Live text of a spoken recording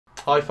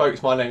Hi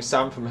folks, my name's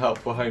Sam from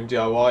Helpful Home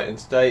DIY, and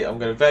today I'm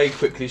going to very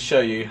quickly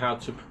show you how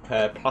to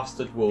prepare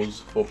plastered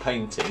walls for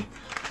painting.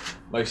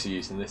 Mostly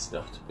using this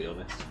stuff, to be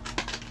honest.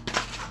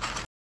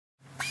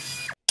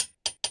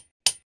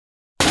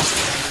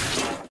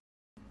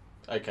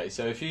 Okay,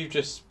 so if you've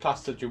just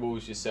plastered your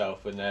walls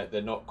yourself and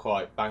they're not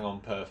quite bang on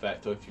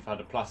perfect, or if you've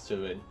had a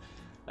plaster in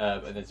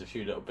and there's a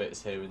few little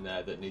bits here and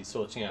there that need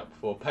sorting out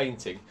before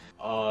painting,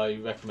 I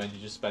recommend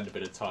you just spend a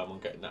bit of time on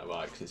getting that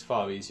right, because it's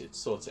far easier to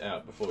sort it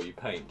out before you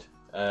paint.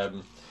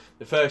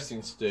 The first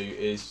thing to do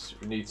is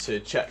we need to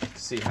check to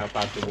see how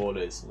bad the wall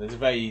is. And there's a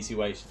very easy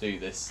way to do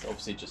this,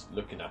 obviously just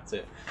looking at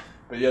it.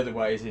 But the other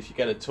way is if you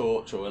get a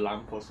torch or a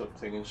lamp or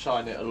something and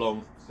shine it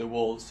along the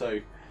wall so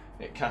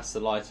it casts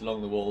the light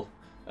along the wall,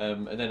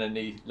 and then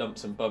any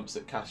lumps and bumps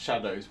that cast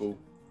shadows will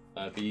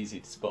be easy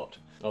to spot.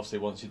 Obviously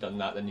once you've done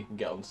that, then you can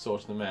get on to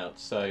sorting them out.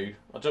 So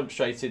I'll jump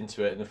straight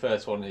into it, and the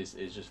first one is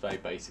just very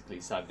basically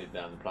sanding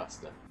down the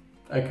plaster.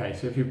 Okay,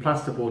 so if you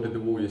plasterboarded the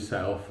wall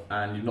yourself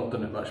and you've not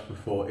done it much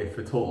before, if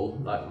at all,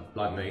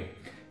 like me,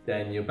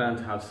 then you're bound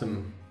to have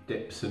some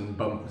dips and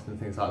bumps and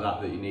things like that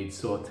that you need to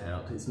sort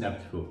out. It's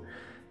inevitable.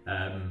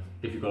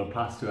 If you've got a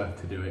plasterer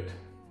to do it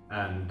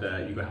and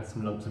you're going to have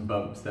some lumps and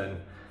bumps,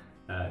 then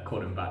call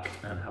him back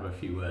and have a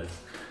few words.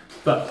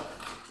 But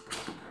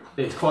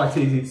it's quite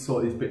easy to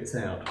sort these bits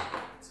out,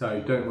 so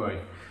don't worry.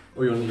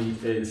 All you'll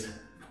need is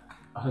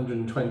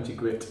 120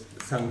 grit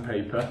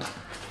sandpaper.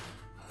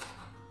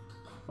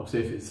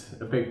 Obviously if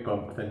it's a big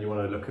bump then you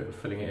want to look at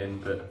filling it in,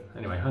 but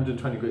anyway,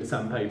 120 grit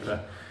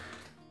sandpaper.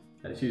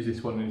 Let's use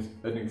this one as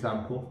an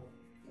example.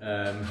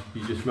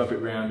 You just rub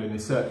it around in a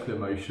circular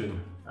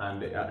motion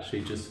and it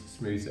actually just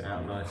smooths it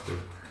out nicely.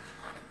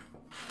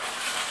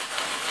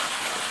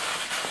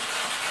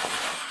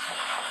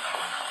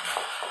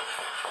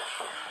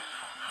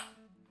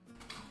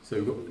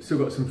 So we've still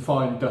got some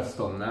fine dust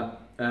on that.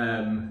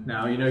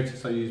 Now you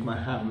notice I use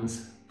my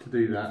hands to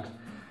do that.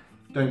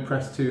 Don't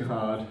press too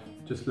hard,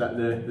 just let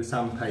the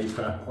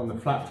sandpaper on the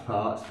flat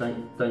parts,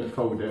 don't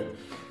fold it,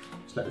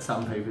 just let the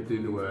sandpaper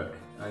do the work,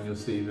 and you'll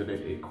see that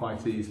it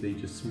quite easily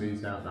just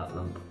smooths out that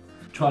lump.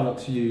 Try not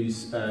to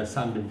use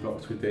sanding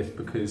blocks with this,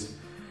 because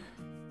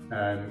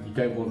you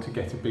don't want to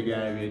get a big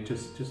area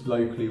just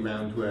locally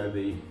around where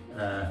the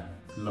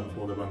lump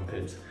or the bump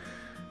is.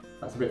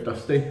 That's a bit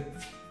dusty.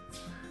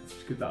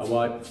 Just give that a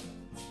wipe.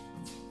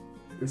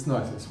 It's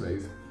nice and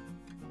smooth.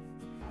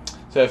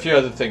 So a few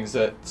other things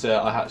that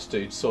I had to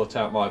do to sort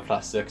out my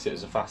plaster, because it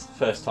was the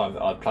first time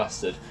that I'd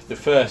plastered. The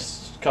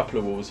first couple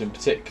of walls in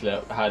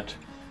particular had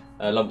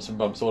lumps and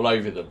bumps all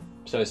over them.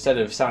 So instead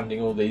of sanding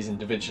all these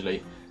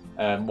individually,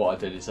 what I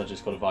did is I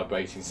just got a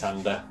vibrating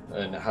sander,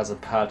 and it has a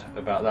pad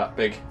about that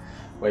big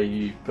where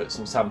you put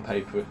some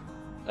sandpaper,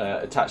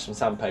 attach some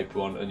sandpaper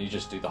on, and you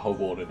just do the whole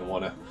wall in a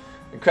one. It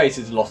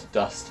created a lot of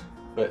dust,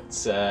 but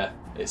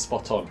it's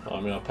spot on.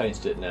 I mean, I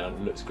painted it now and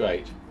it looks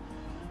great.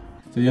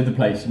 So the other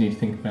place you need to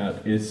think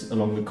about is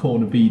along the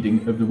corner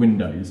beading of the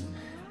windows.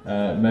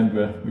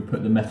 Remember, we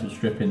put the metal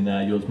strip in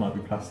there, yours might be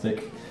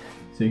plastic.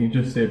 So you can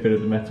just see a bit of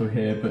the metal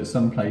here, but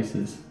some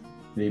places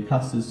the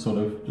plaster's sort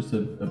of just a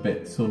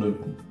bit sort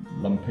of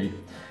lumpy.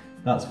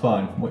 That's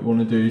fine. What you want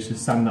to do is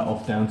just sand that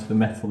off down to the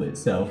metal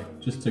itself,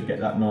 just to get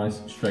that nice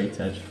straight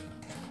edge.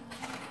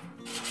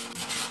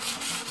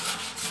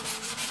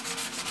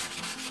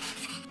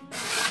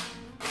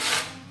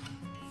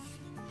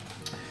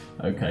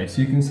 Okay,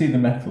 so you can see the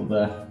metal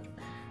there,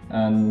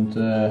 and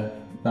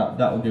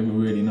that will give a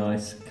really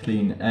nice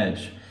clean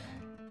edge.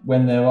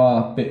 When there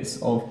are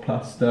bits of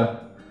plaster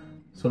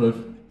sort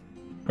of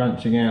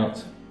branching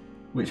out,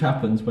 which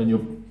happens when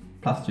you're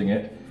plastering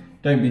it,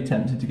 don't be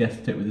tempted to get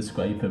at it with a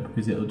scraper,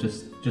 because it'll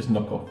just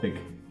knock off big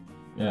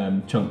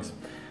chunks,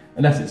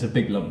 unless it's a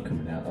big lump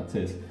coming out, that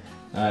is.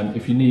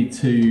 If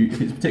it's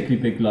a particularly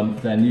big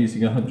lump, then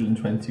using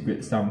 120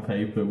 grit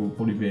sandpaper will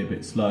probably be a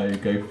bit slow.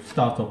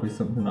 Start off with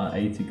something like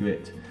 80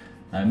 grit,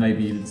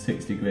 maybe even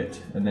 60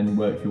 grit, and then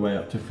work your way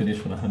up to finish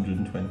on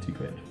 120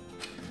 grit.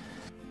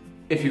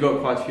 If you've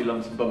got quite a few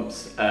lumps and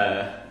bumps,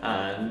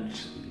 and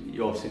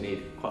you obviously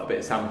need quite a bit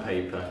of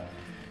sandpaper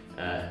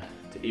to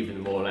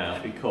even them all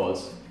out,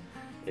 because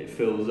it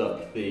fills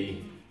up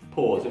the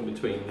pores in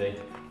between the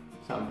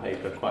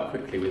sandpaper quite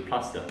quickly with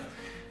plaster.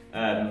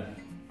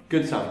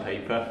 Good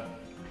sandpaper,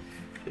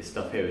 this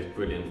stuff here is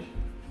brilliant.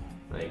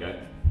 There you go.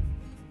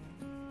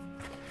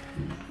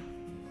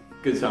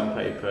 Good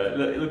sandpaper.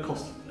 Look, it'll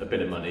cost a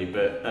bit of money,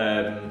 but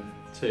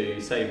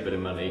to save a bit of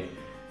money,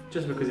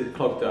 just because it's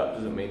clogged up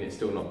doesn't mean it's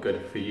still not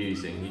good for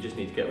using. You just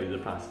need to get rid of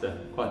the plaster.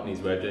 Quite an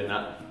easy way of doing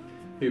that.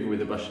 Hoover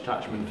with a brush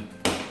attachment.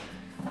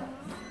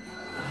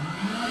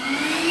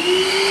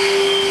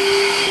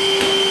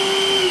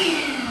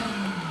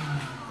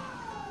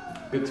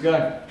 Good to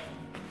go.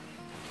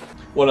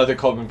 One other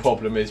common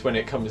problem is when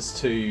it comes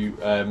to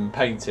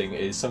painting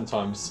is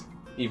sometimes,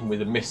 even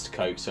with a mist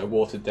coat, so a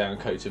watered down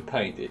coat of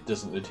paint, it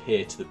doesn't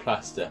adhere to the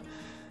plaster.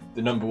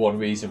 The number one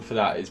reason for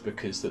that is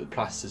because the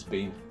plaster's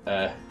been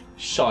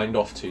shined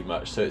off too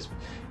much. So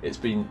it's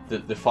been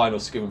the final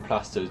skim and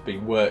plaster has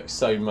been worked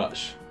so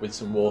much with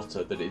some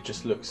water that it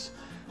just looks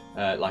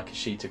like a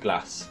sheet of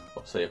glass,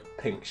 obviously a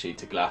pink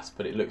sheet of glass,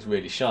 but it looks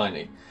really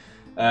shiny.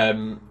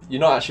 You're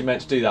not actually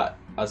meant to do that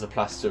as a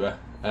plasterer,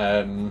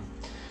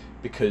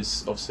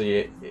 because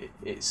obviously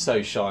it's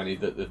so shiny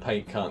that the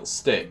paint can't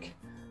stick.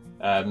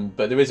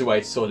 But there is a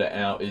way to sort it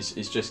out,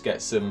 is just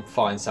get some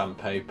fine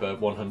sandpaper,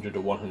 100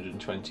 or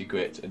 120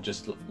 grit, and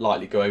just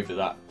lightly go over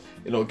that.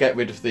 It'll get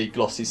rid of the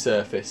glossy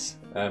surface,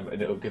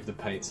 and it'll give the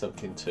paint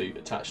something to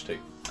attach to.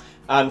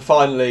 And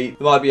finally,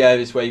 there might be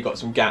areas where you've got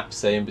some gaps,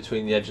 say in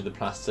between the edge of the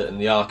plaster and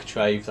the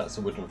architrave, that's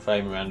a wooden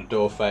frame around a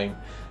door frame,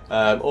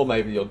 or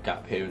maybe the odd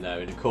gap here and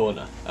there in a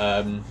corner.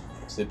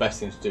 So the best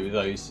thing to do with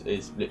those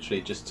is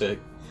literally just to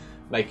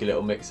make a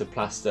little mix of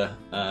plaster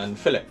and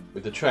fill it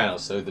with the trowel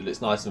so that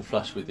it's nice and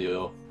flush with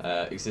your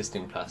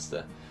existing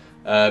plaster.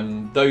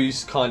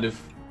 Those kind of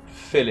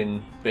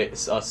filling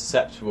bits are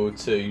susceptible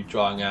to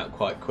drying out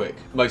quite quick,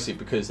 mostly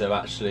because they're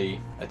actually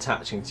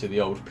attaching to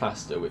the old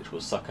plaster, which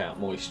will suck out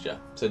moisture.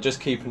 So just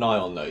keep an eye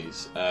on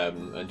those,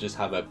 and just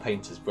have a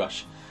painter's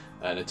brush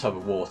and a tub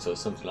of water or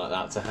something like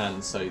that to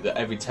hand, so that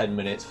every 10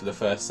 minutes for the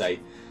first, say,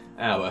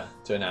 hour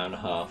to an hour and a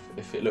half,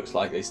 if it looks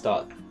like they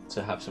start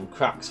to have some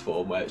cracks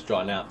form where it's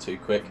drying out too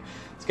quick,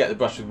 to get the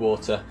brush with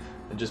water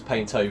and just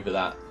paint over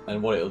that,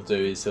 and what it'll do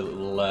is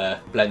it'll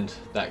blend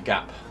that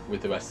gap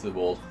with the rest of the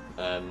wall.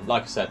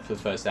 Like I said, for the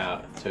first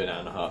hour to an hour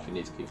and a half, you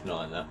need to keep an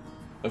eye on that.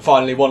 And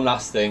finally, one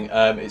last thing,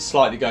 it's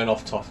slightly going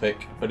off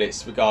topic, but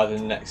it's regarding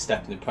the next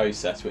step in the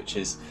process, which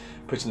is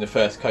putting the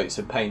first coats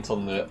of paint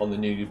on the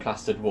newly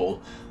plastered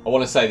wall. I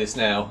want to say this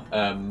now,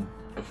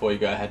 before you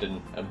go ahead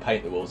and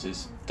paint the walls,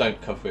 is don't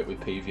cover it with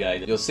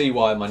PVA. You'll see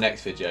why in my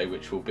next video,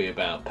 which will be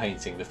about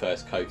painting the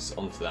first coats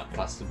onto that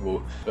plastered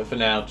wall. But for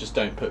now, just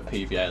don't put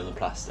PVA on the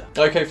plaster.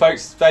 Okay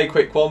folks, very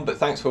quick one, but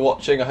thanks for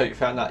watching. I hope you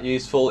found that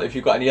useful. If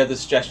you've got any other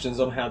suggestions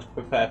on how to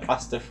prepare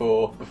plaster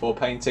before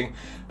painting,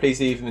 please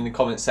leave them in the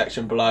comments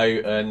section below,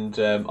 and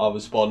I'll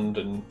respond,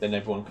 and then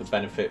everyone could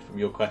benefit from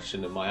your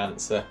question and my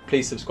answer.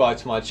 Please subscribe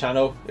to my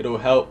channel, it all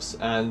helps,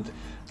 and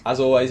as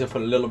always, I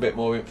put a little bit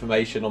more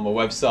information on my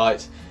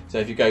website. So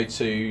if you go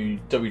to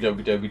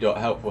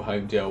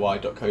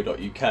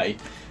www.helpfulhomediy.co.uk, and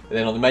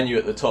then on the menu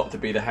at the top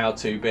there'll be the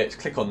how-to bit,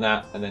 click on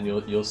that, and then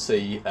you'll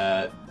see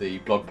the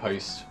blog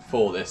post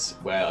for this,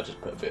 where I just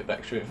put a bit of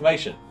extra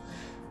information.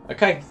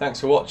 Okay,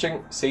 thanks for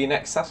watching. See you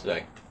next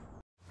Saturday.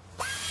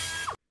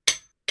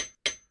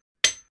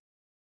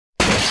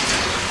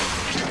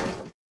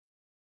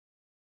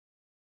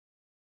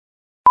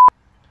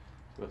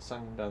 We've got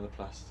sanding down the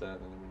plaster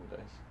and then the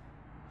windows.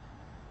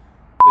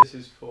 This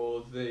is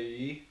for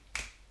the...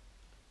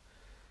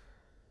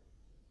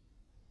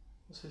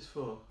 What's this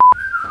for?